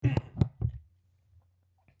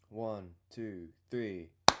1, 2, 3.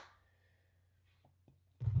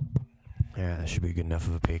 Yeah, that should be good enough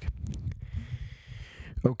of a peak.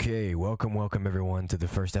 Okay, welcome everyone to the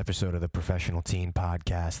first episode of the Professional Teen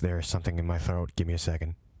Podcast. There's something in my throat. Give me a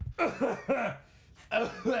second. Alright,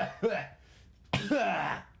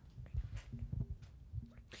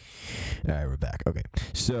 we're back. Okay,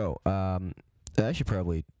 so I should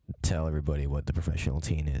probably tell everybody what the Professional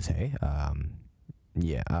Teen is, hey?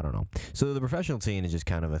 Yeah, I don't know. So the Professional Teen is just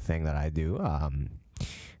kind of a thing that I do.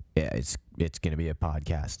 Yeah, it's gonna be a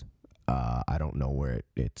podcast. I don't know where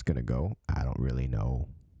it's gonna go. I don't really know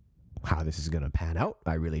how this is gonna pan out.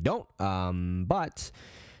 I really don't. But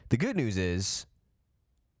the good news is,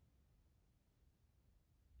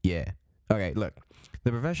 yeah. Okay, look.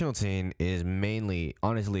 The Professional Teen is mainly,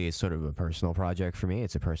 honestly, it's sort of a personal project for me.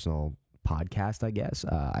 It's a personal podcast, I guess.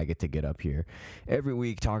 I get to get up here every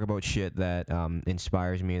week, talk about shit that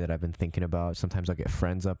inspires me, that I've been thinking about. Sometimes I'll get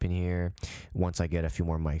friends up in here once I get a few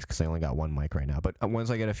more mics, because I only got one mic right now. But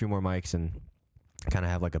once I get a few more mics and kind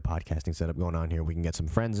of have like a podcasting setup going on here, we can get some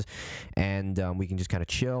friends and we can just kind of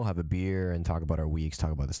chill, have a beer, and talk about our weeks,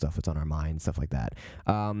 talk about the stuff that's on our mind, stuff like that.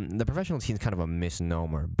 The Professional Teen is kind of a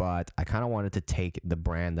misnomer, but I kind of wanted to take the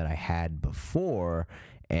brand that I had before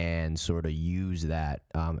and sort of use that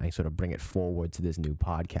and sort of bring it forward to this new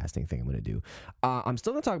podcasting thing I'm going to do. I'm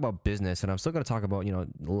still going to talk about business, and I'm still going to talk about,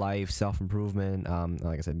 life, self-improvement,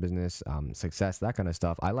 like I said, business, success, that kind of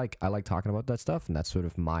stuff. I like talking about that stuff, and that's sort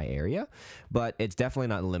of my area, but it's definitely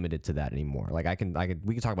not limited to that anymore. Like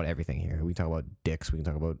we can talk about everything here. We can talk about dicks. We can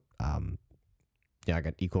talk about, I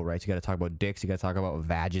got equal rights. You got to talk about dicks. You got to talk about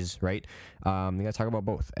vages, right? You got to talk about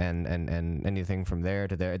both, and anything from there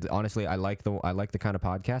to there. Honestly, I like the kind of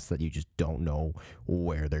podcast that you just don't know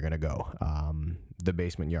where they're gonna go. The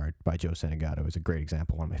Basement Yard by Joe Santagato is a great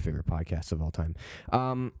example. One of my favorite podcasts of all time.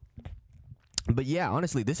 But yeah,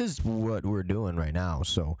 honestly, this is what we're doing right now.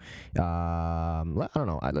 So, I don't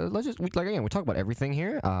know. Let's just we talk about everything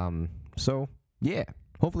here. So yeah.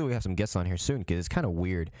 Hopefully we have some guests on here soon, because it's kind of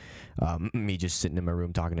weird, me just sitting in my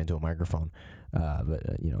room talking into a microphone. But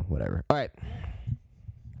whatever. All right.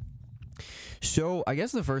 So I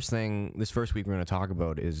guess the first thing this first week we're going to talk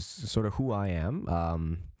about is sort of who I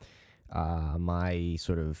am, my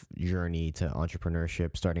sort of journey to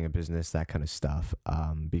entrepreneurship, starting a business, that kind of stuff.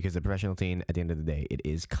 Because the Professional Teen, at the end of the day, it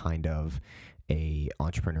is kind of a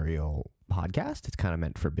entrepreneurial podcast. It's kind of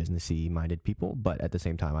meant for businessy minded people, but at the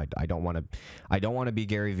same time, I don't want to be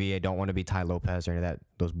Gary Vee. I don't want to be Ty Lopez or any of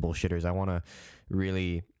those bullshitters. I want to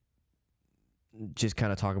really just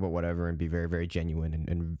kind of talk about whatever and be very, very genuine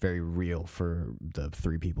and very real for the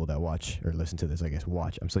 3 people that watch or listen to this. I guess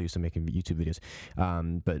watch. I'm so used to making YouTube videos,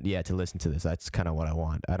 but yeah, to listen to this, that's kind of what I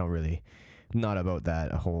want. I don't really, not about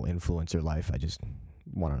that whole influencer life. I just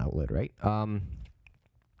want an outlet, right?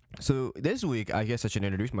 So this week, I guess I should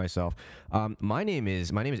introduce myself. My name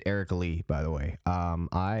is Eric Lee, by the way.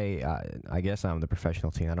 I guess I'm the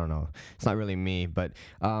Professional Teen. I don't know. It's not really me, but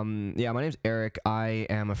my name's Eric. I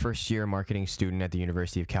am a first-year marketing student at the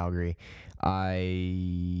University of Calgary.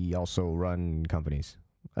 I also run companies,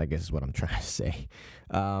 I guess is what I'm trying to say.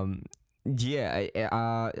 I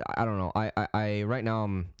don't know. I right now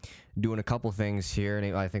I'm doing a couple things here,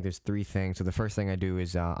 and I think there's 3 things. So the first thing I do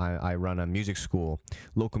is I run a music school,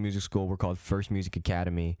 local music school. We're called First Music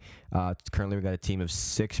Academy. Currently we've got a team of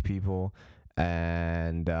 6 people,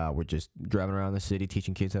 and we're just driving around the city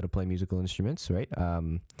teaching kids how to play musical instruments, right?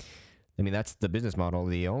 That's the business model.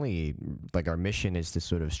 The only, our mission is to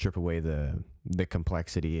sort of strip away the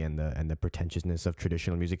complexity and the pretentiousness of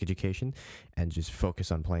traditional music education and just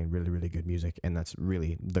focus on playing really, really good music. And that's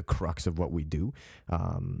really the crux of what we do.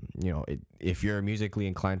 If you're a musically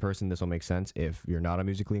inclined person, this will make sense. If you're not a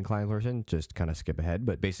musically inclined person, just kind of skip ahead.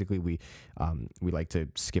 But basically, we like to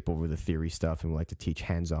skip over the theory stuff, and we like to teach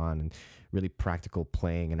hands-on and really practical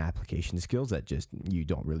playing and application skills that just you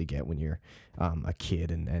don't really get when you're a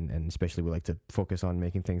kid, and especially we like to focus on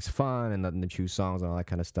making things fun and letting them choose songs and all that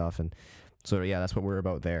kind of stuff. And so yeah, that's what we're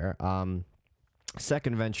about there.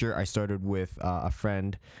 Second venture, I started with a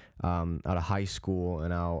friend out of high school, and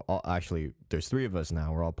now actually there's 3 of us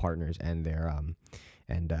now. We're all partners, and they're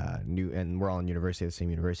and we're all in university, the same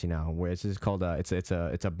university now. Where this is called it's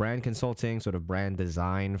a brand consulting, sort of brand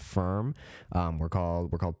design firm. We're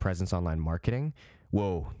called Presence Online Marketing.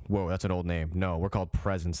 Whoa, that's an old name. No, we're called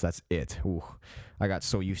Presence. That's it. Ooh, I got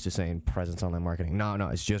so used to saying Presence Online Marketing. No,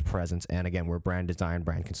 it's just Presence. And again, we're brand design,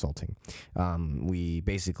 brand consulting. We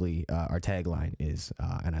basically, our tagline is,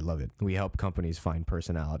 and I love it, we help companies find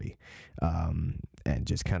personality. And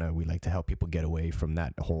just kind of, we like to help people get away from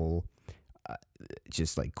that whole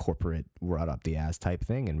just like corporate rut up the ass type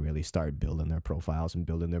thing, and really start building their profiles and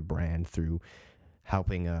building their brand through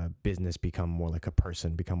helping a business become more like a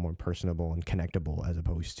person, become more personable and connectable, as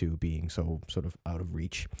opposed to being so sort of out of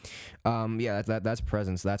reach. That's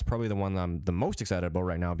Presence. That's probably the one I'm the most excited about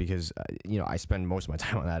right now, because I spend most of my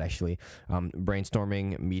time on that, actually.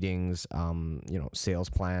 Brainstorming, meetings, sales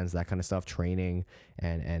plans, that kind of stuff, training,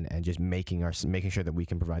 and just making sure that we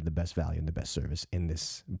can provide the best value and the best service in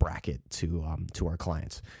this bracket to our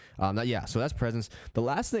clients. So that's Presence. The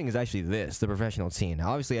last thing is actually the professional team.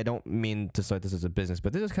 Now, obviously, I don't mean to start this as a business,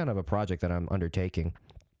 but this is kind of a project that I'm undertaking.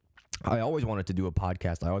 I always wanted to do a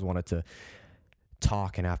podcast. I always wanted to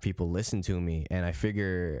talk and have people listen to me, and I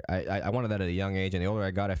figure I wanted that at a young age, and the older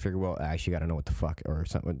I got, I figured, well, I actually got to know what the fuck, or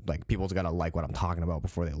something, like people's got to like what I'm talking about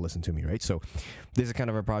before they listen to me, right? So this is kind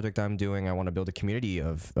of a project I'm doing. I want to build a community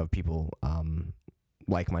of people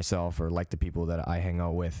like myself, or like the people that I hang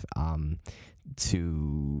out with,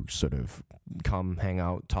 to sort of come hang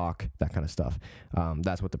out, talk, that kind of stuff.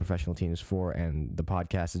 That's what the professional team is for, and the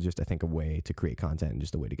podcast is just, I think, a way to create content and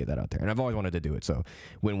just a way to get that out there. And I've always wanted to do it, so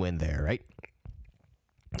win-win there, right?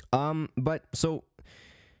 But so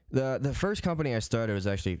the first company I started was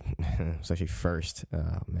actually first.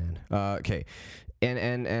 Oh man. Okay.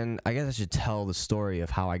 And I guess I should tell the story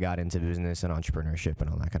of how I got into business and entrepreneurship and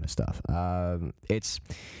all that kind of stuff. It's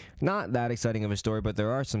not that exciting of a story, but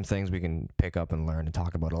there are some things we can pick up and learn and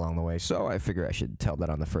talk about along the way. So I figure I should tell that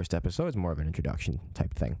on the first episode. It's more of an introduction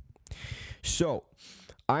type thing. So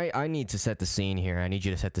I need to set the scene here. I need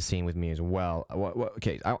you to set the scene with me as well.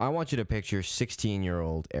 Okay, I want you to picture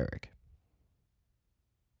 16-year-old Eric.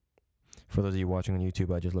 For those of you watching on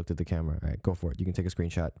YouTube, I just looked at the camera. All right, go for it. You can take a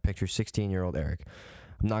screenshot. Picture 16-year-old Eric.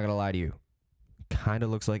 I'm not going to lie to you. Kind of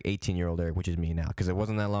looks like 18-year-old Eric, which is me now, because it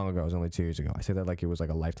wasn't that long ago. It was only 2 years ago. I say that like it was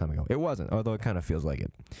like a lifetime ago. It wasn't, although it kind of feels like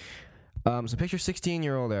it. So picture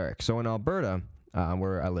 16-year-old Eric. So in Alberta,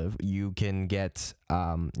 where I live, you can get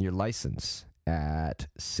your license at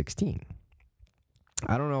 16.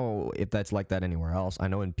 I don't know if that's like that anywhere else. I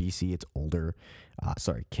know in BC it's older.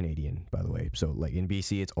 Canadian, by the way. So like in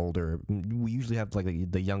BC it's older. We usually have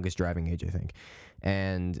like the youngest driving age, I think.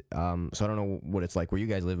 And so I don't know what it's like where you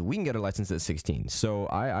guys live. We can get a license at 16. So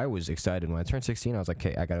I was excited when I turned 16. I was like,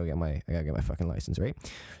 okay, I gotta get my fucking license, right?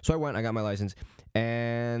 So I went, I got my license,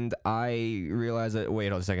 and I realized that,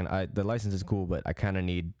 wait a second, the license is cool, but I kind of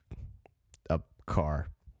need a car.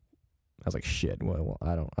 I was like, shit, well,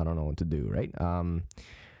 I don't know what to do, right?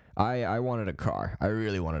 I wanted a car. I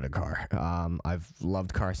really wanted a car. I've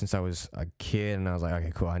loved cars since I was a kid, and I was like,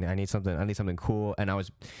 okay, cool. I need something cool. And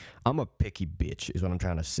I'm a picky bitch, is what I'm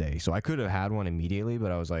trying to say. So I could have had one immediately,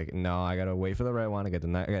 but I was like, no, I gotta wait for the right one.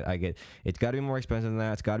 It's gotta be more expensive than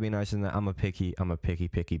that. It's gotta be nicer than that. I'm a picky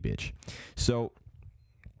bitch. So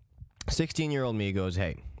 16-year-old me goes,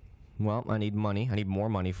 hey, well, I need money. I need more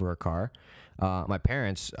money for a car. My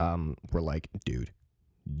parents were like, dude,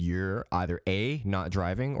 you're either A, not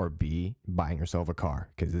driving, or B, buying yourself a car,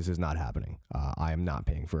 because this is not happening. I am not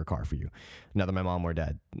paying for a car for you. Neither my mom or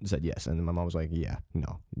dad said yes. And then my mom was like, yeah,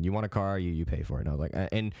 no. You want a car, you pay for it. And I was like,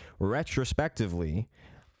 and retrospectively,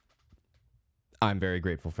 I'm very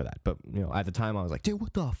grateful for that. But, at the time I was like, dude,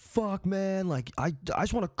 what the fuck, man? Like, I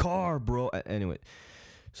just want a car, bro. Anyway,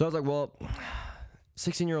 so I was like, well,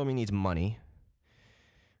 16-year-old me needs money.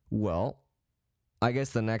 Well, I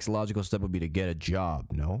guess the next logical step would be to get a job,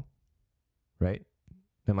 no? Right?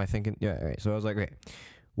 Am I thinking? Yeah, right. So I was like, okay.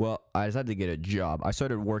 Well, I decided to get a job. I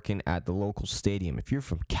started working at the local stadium. If you're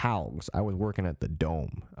from Calgs, I was working at the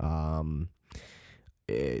Dome.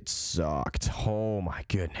 It sucked. Oh my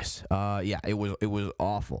goodness. It was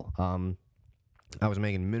awful. I was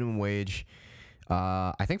making minimum wage.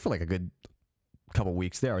 I think for like a good couple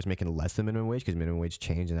weeks there, I was making less than minimum wage, because minimum wage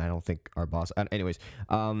changed, and I don't think our boss. Anyways,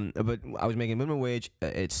 but I was making minimum wage.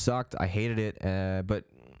 It sucked. I hated it. But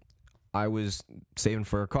I was saving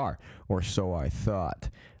for a car, or so I thought.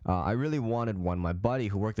 I really wanted one. My buddy,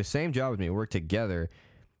 who worked the same job as me, worked together.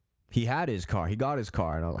 He had his car. He got his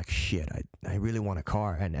car, and I was like, shit, I really want a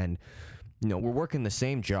car. And we're working the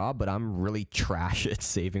same job, but I'm really trash at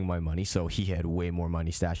saving my money. So he had way more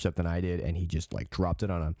money stashed up than I did, and he just like dropped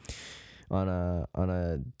it on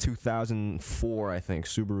a 2004, I think,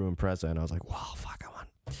 Subaru Impreza, and I was like, wow, fuck, I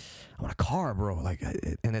want a car, bro. Like,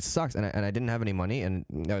 and it sucks, and I didn't have any money, and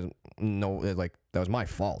that was my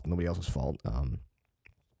fault, nobody else's fault.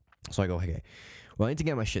 So I go, okay, well, I need to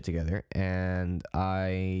get my shit together, and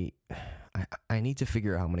I need to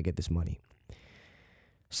figure out how I'm gonna get this money.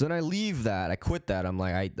 So then I leave that. I quit that. I'm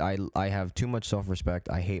like, I have too much self-respect.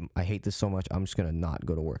 I hate this so much. I'm just gonna not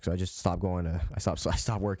go to work. So I just stopped going to. I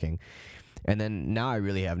stopped working. And then now I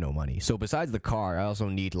really have no money. So besides the car, I also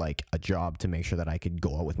need like a job to make sure that I could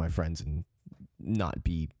go out with my friends and not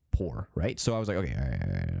be poor, right? So I was like, okay, all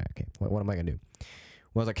right, okay. What am I gonna do?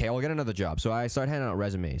 Well, I was like, okay, I'll get another job. So I started handing out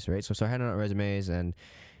resumes, right? So I started handing out resumes, and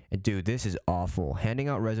dude, this is awful. Handing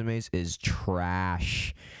out resumes is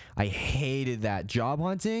trash. I hated that. Job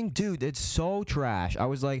hunting, dude, it's so trash. I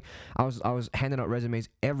was handing out resumes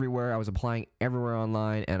everywhere. I was applying everywhere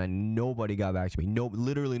online, and nobody got back to me. No,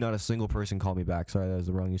 literally not a single person called me back. Sorry, that was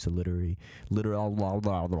the wrong use of literally. Wow.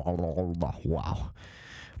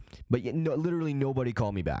 But literally nobody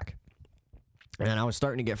called me back. And I was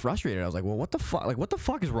starting to get frustrated. I was like, well, what the fuck? Like, what the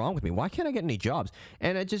fuck is wrong with me? Why can't I get any jobs?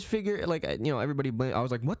 And I just figured, like, everybody I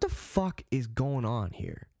was like, what the fuck is going on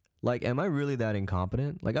here? Like, am I really that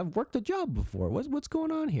incompetent? Like, I've worked a job before. What's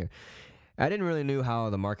going on here? I didn't really know how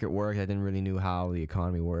the market worked. I didn't really know how the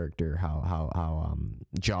economy worked or how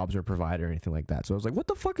jobs were provided or anything like that. So I was like, what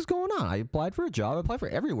the fuck is going on? I applied for a job. I applied for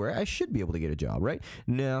everywhere. I should be able to get a job, right?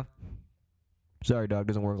 No. Sorry, dog.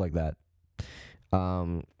 Doesn't work like that.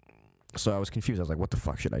 So I was confused. I was like, what the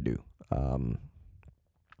fuck should I do?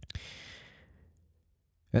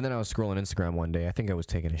 And then I was scrolling Instagram one day. I think I was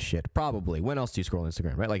taking a shit. Probably. When else do you scroll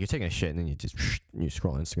Instagram, right? Like, you're taking a shit and then you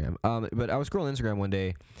scroll Instagram. But I was scrolling Instagram one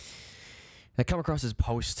day. I come across this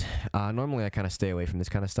post. Normally I kind of stay away from this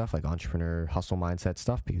kind of stuff, like entrepreneur hustle mindset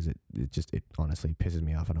stuff, because it honestly pisses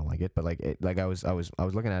me off. I don't like it. But I was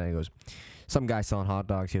looking at it and it goes, some guy selling hot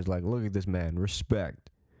dogs. He was like, look at this man, respect.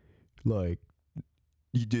 Like,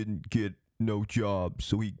 he didn't get no job,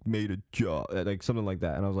 so he made a job, like something like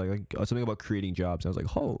that. And I was like something about creating jobs. And I was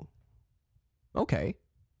like, oh, okay.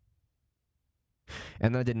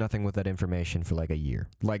 And then I did nothing with that information for like a year.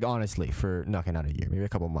 Like, honestly, for not a year, maybe a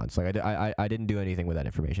couple months. Like, I didn't do anything with that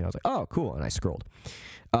information. I was like, oh, cool, and I scrolled.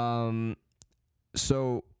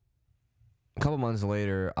 So a couple months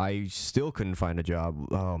later, I still couldn't find a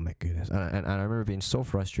job. Oh my goodness! And I remember being so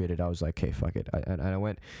frustrated. I was like, "Okay, fuck it." And I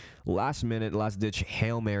went last minute, last ditch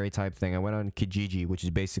Hail Mary type thing. I went on Kijiji, which is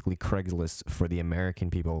basically Craigslist for the American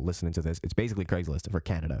people listening to this. It's basically Craigslist for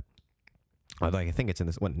Canada. I think it's in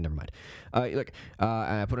this one. Never mind. And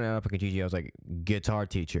I put it up on Kijiji. I was like, guitar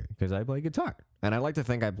teacher, because I play guitar, and I like to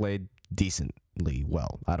think I played decently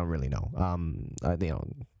well. I don't really know.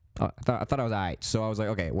 I thought I was alright. So I was like,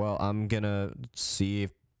 okay, well, I'm gonna see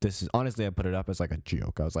if this is, honestly, I put it up as like a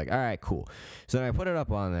joke. I was like, all right, cool. So then I put it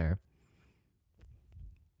up on there.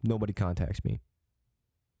 Nobody contacts me.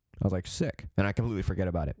 I was like, sick. And I completely forget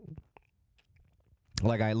about it.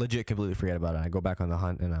 Like, I legit completely forget about it. I go back on the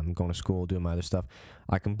hunt and I'm going to school, doing my other stuff.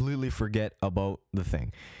 I completely forget about the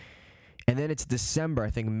thing. And then it's December,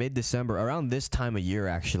 I think mid-December, around this time of year,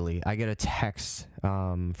 actually, I get a text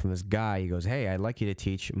from this guy. He goes, hey, I'd like you to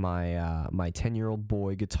teach my 10-year-old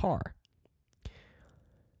boy guitar. I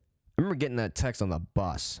remember getting that text on the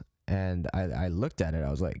bus, and I looked at it.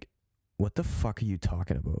 I was like, what the fuck are you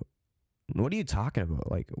talking about? What are you talking about?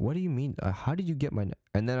 Like, what do you mean? How did you get my...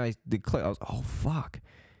 And then I was, oh, fuck.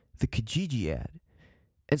 The Kijiji ad.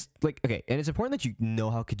 It's like, okay, and it's important that you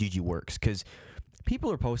know how Kijiji works, because people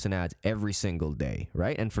are posting ads every single day,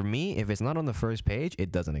 right? And for me, if it's not on the first page,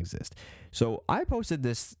 it doesn't exist. So I posted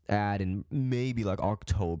this ad in maybe like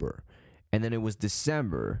October, and then it was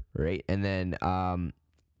December, right? And then I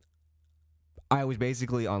was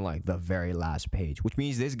basically on like the very last page, which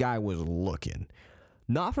means this guy was looking.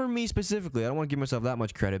 Not for me specifically. I don't want to give myself that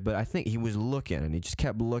much credit, but I think he was looking, and he just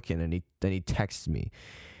kept looking, and then he texted me.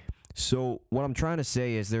 So what I'm trying to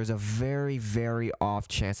say is there's a very, very off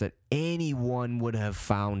chance that anyone would have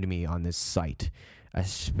found me on this site,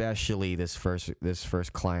 especially this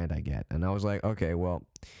first client I get. And I was like, okay, well,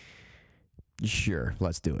 sure,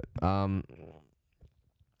 let's do it.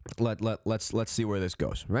 Let's see where this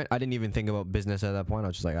goes, right? I didn't even think about business at that point. I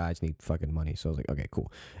was just like, I just need fucking money. So I was like, okay,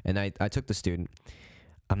 cool. And I took the student.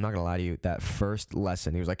 I'm not gonna lie to you, that first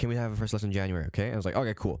lesson, he was like, can we have a first lesson in January? Okay. I was like,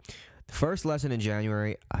 okay, cool. First lesson in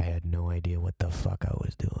January, I had no idea what the fuck I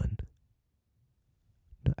was doing.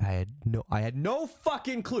 I had no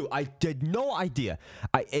fucking clue. I did no idea.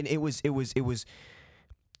 And it was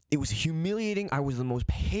humiliating. I was the most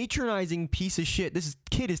patronizing piece of shit. This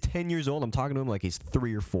kid is 10 years old. I'm talking to him like he's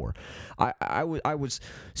 3 or 4. I was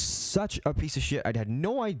such a piece of shit. I had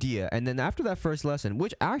no idea. And then after that first lesson,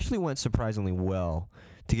 which actually went surprisingly well,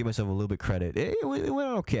 to give myself a little bit credit, it went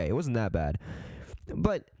okay. It wasn't that bad.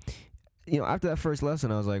 But after that first lesson,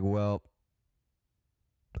 I was like, well,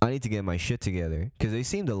 I need to get my shit together because they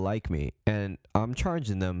seem to like me and I'm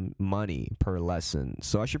charging them money per lesson.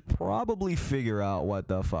 So I should probably figure out what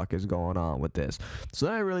the fuck is going on with this. So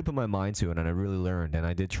then I really put my mind to it and I really learned and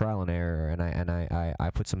I did trial and error and I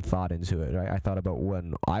put some thought into it. Right? I thought about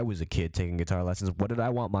when I was a kid taking guitar lessons. What did I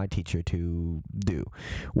want my teacher to do?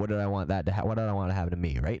 What did I want that to what did I want to happen to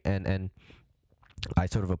me? Right? And I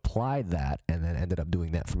sort of applied that and then ended up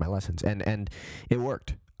doing that for my lessons. And it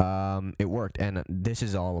worked. It worked, and this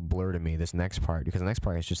is all a blur to me. This next part, because the next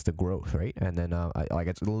part is just the growth, right? And then,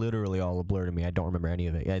 it's literally all a blur to me. I don't remember any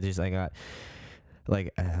of it. I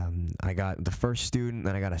got the first student,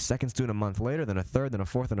 then I got a second student a month later, then a third, then a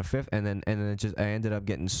fourth, and a fifth, and then I ended up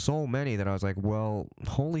getting so many that I was like, well,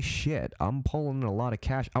 holy shit, I'm pulling in a lot of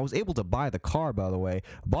cash. I was able to buy the car, by the way.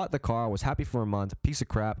 Bought the car, was happy for a month, piece of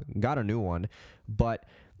crap, got a new one, but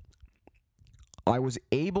I was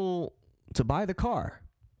able to buy the car.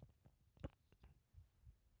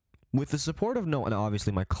 With the support of no one,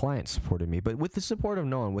 obviously my clients supported me, but with the support of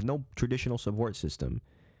no one, with no traditional support system,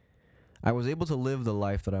 I was able to live the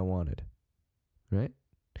life that I wanted, right?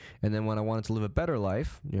 And then when I wanted to live a better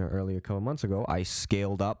life, earlier a couple months ago, I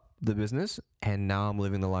scaled up the business, and now I'm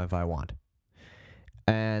living the life I want.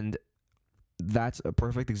 And that's a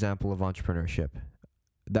perfect example of entrepreneurship.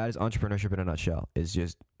 That is entrepreneurship in a nutshell, is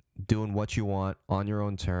just doing what you want on your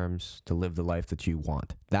own terms to live the life that you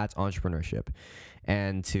want. That's entrepreneurship.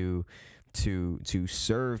 And to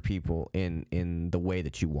serve people in the way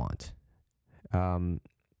that you want.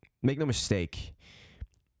 Make no mistake,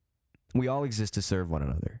 we all exist to serve one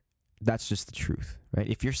another. That's just the truth, right?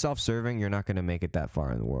 If you're self-serving, you're not going to make it that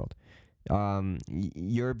far in the world.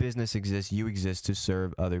 Your business exists, you exist to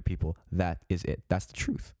serve other people. That is it. That's the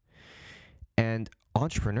truth. And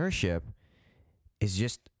entrepreneurship is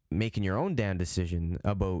just making your own damn decision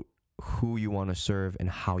about who you want to serve and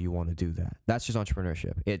how you want to do that. That's just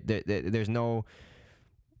entrepreneurship. There's no,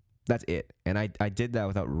 that's it. And I did that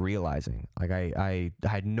without realizing. Like I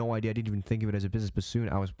had no idea. I didn't even think of it as a business, but soon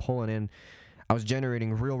I was pulling in, I was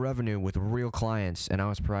generating real revenue with real clients, and I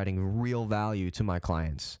was providing real value to my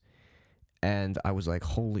clients. And I was like,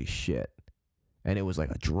 holy shit. And it was like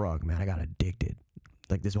a drug, man. I got addicted.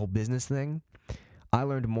 Like this whole business thing, I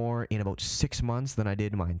learned more in about 6 months than I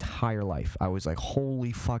did in my entire life. I was like,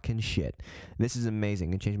 holy fucking shit. This is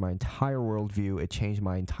amazing. It changed my entire worldview. It changed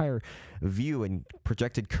my entire view and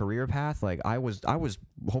projected career path. Like I was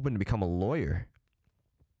hoping to become a lawyer.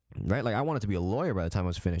 Right? Like I wanted to be a lawyer by the time I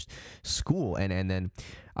was finished school. And then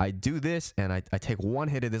I do this and I take one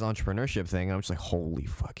hit of this entrepreneurship thing and I'm just like, holy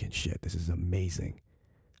fucking shit. This is amazing.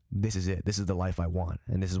 This is it. This is the life I want.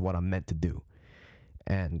 And this is what I'm meant to do.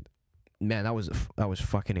 And man, that was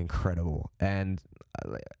fucking incredible. And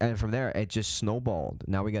from there, it just snowballed.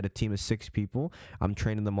 Now we got a team of 6 people. I'm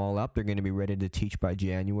training them all up. They're going to be ready to teach by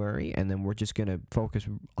January. And then we're just going to focus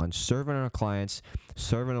on serving our clients,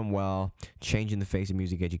 serving them well, changing the face of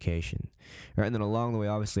music education. Right? And then along the way,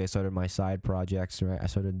 obviously, I started my side projects. Right? I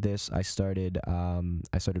started this. I started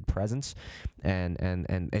Presence.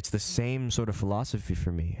 And it's the same sort of philosophy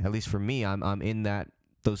for me. At least for me, I'm in that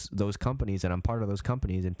those companies, and I'm part of those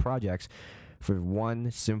companies and projects for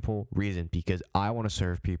one simple reason, because I want to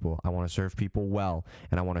serve people. I want to serve people well,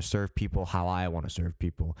 and I want to serve people how I want to serve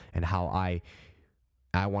people, and how I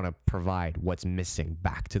want to provide what's missing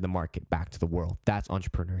back to the market, back to the world. That's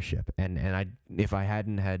entrepreneurship. And if I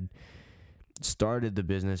hadn't had started the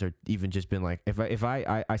business, or even just been like, if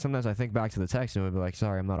I sometimes I think back to the text and would be like,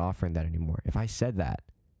 sorry, I'm not offering that anymore. If I said that,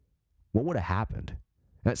 what would have happened?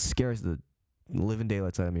 That scares the living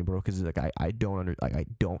daylights out of me, bro, because like I don't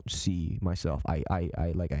see myself. I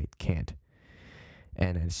can't.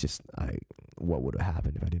 And it's just what would have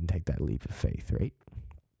happened if I didn't take that leap of faith, right?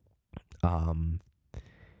 I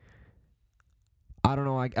don't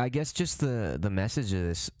know. I guess just the message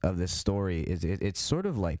of this story is it's sort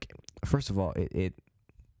of like, first of all, it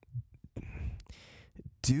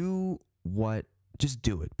just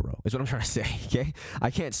do it, bro. Is what I'm trying to say. Okay,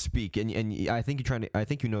 I can't speak, and I think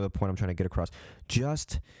you know the point I'm trying to get across.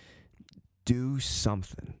 Just do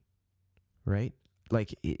something, right?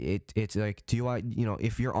 Like it's like,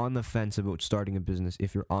 if you're on the fence about starting a business,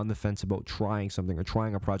 if you're on the fence about trying something or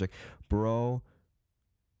trying a project, bro,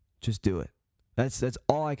 just do it. That's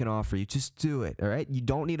all I can offer you. Just do it, all right? You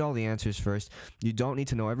don't need all the answers first. You don't need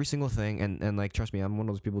to know every single thing. And like, trust me, I'm one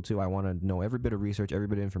of those people too. I want to know every bit of research, every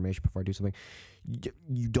bit of information before I do something.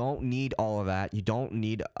 You don't need all of that. You don't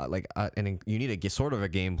need you need sort of a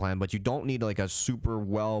game plan, but you don't need like a super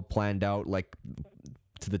well planned out, like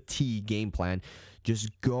to the T game plan.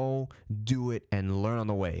 Just go do it and learn on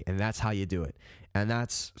the way, and that's how you do it. And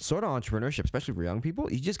that's sort of entrepreneurship, especially for young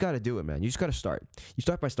people. You just got to do it, man. You just got to start. You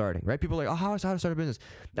start by starting, right? People are like, oh, how to start a business?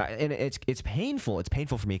 And it's painful. It's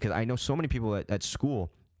painful for me because I know so many people at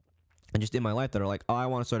school and just in my life that are like, oh, I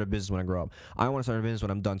want to start a business when I grow up. I want to start a business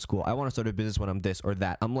when I'm done school. I want to start a business when I'm this or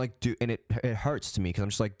that. I'm like, dude, and it hurts to me because I'm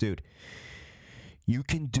just like, dude, you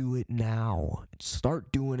can do it now.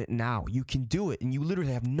 Start doing it now. You can do it, and you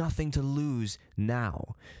literally have nothing to lose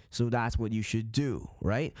now. So that's what you should do,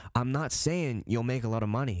 right? I'm not saying you'll make a lot of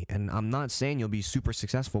money, and I'm not saying you'll be super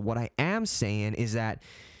successful. What I am saying is that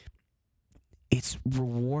it's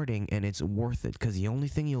rewarding and it's worth it, because the only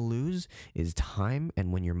thing you'll lose is time.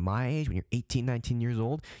 And when you're my age, when you're 18, 19 years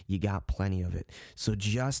old, you got plenty of it. So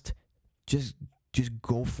just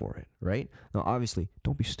go for it, right? Now, obviously,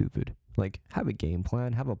 don't be stupid. Like, have a game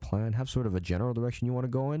plan, have a plan, have sort of a general direction you want to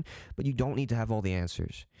go in, but you don't need to have all the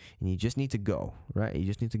answers. And you just need to go, right? You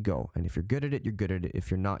just need to go. And if you're good at it, you're good at it.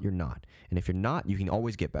 If you're not, you're not. And if you're not, you can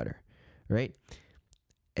always get better, right?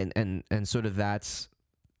 And sort of that's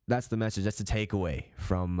the message. That's the takeaway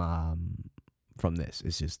from this.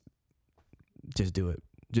 It's just do it.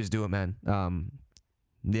 Just do it, man.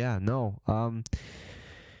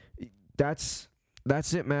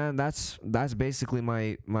 That's it, man. That's basically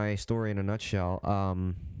my story in a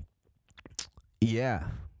nutshell. Yeah.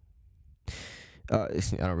 I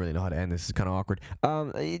don't really know how to end this. It's kind of awkward.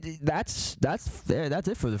 That's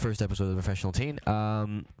it for the first episode of The Professional Teen.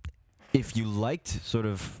 If you liked sort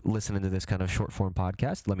of listening to this kind of short form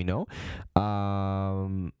podcast, let me know.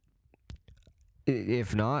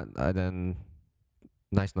 If not, then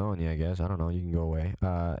nice knowing you, I guess. I don't know. You can go away.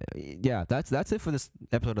 Yeah, that's it for this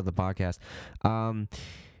episode of the podcast.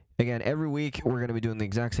 Again, every week we're going to be doing the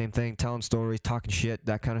exact same thing, telling stories, talking shit,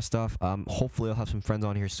 that kind of stuff. Hopefully I'll have some friends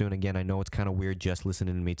on here soon. Again, I know it's kind of weird just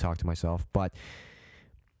listening to me talk to myself, but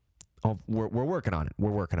we're working on it.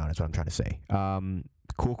 We're working on it is what I'm trying to say.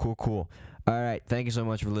 Cool. All right. Thank you so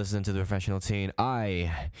much for listening to The Professional Teen.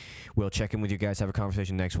 I will check in with you guys, have a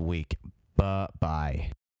conversation next week.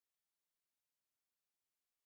 Bye.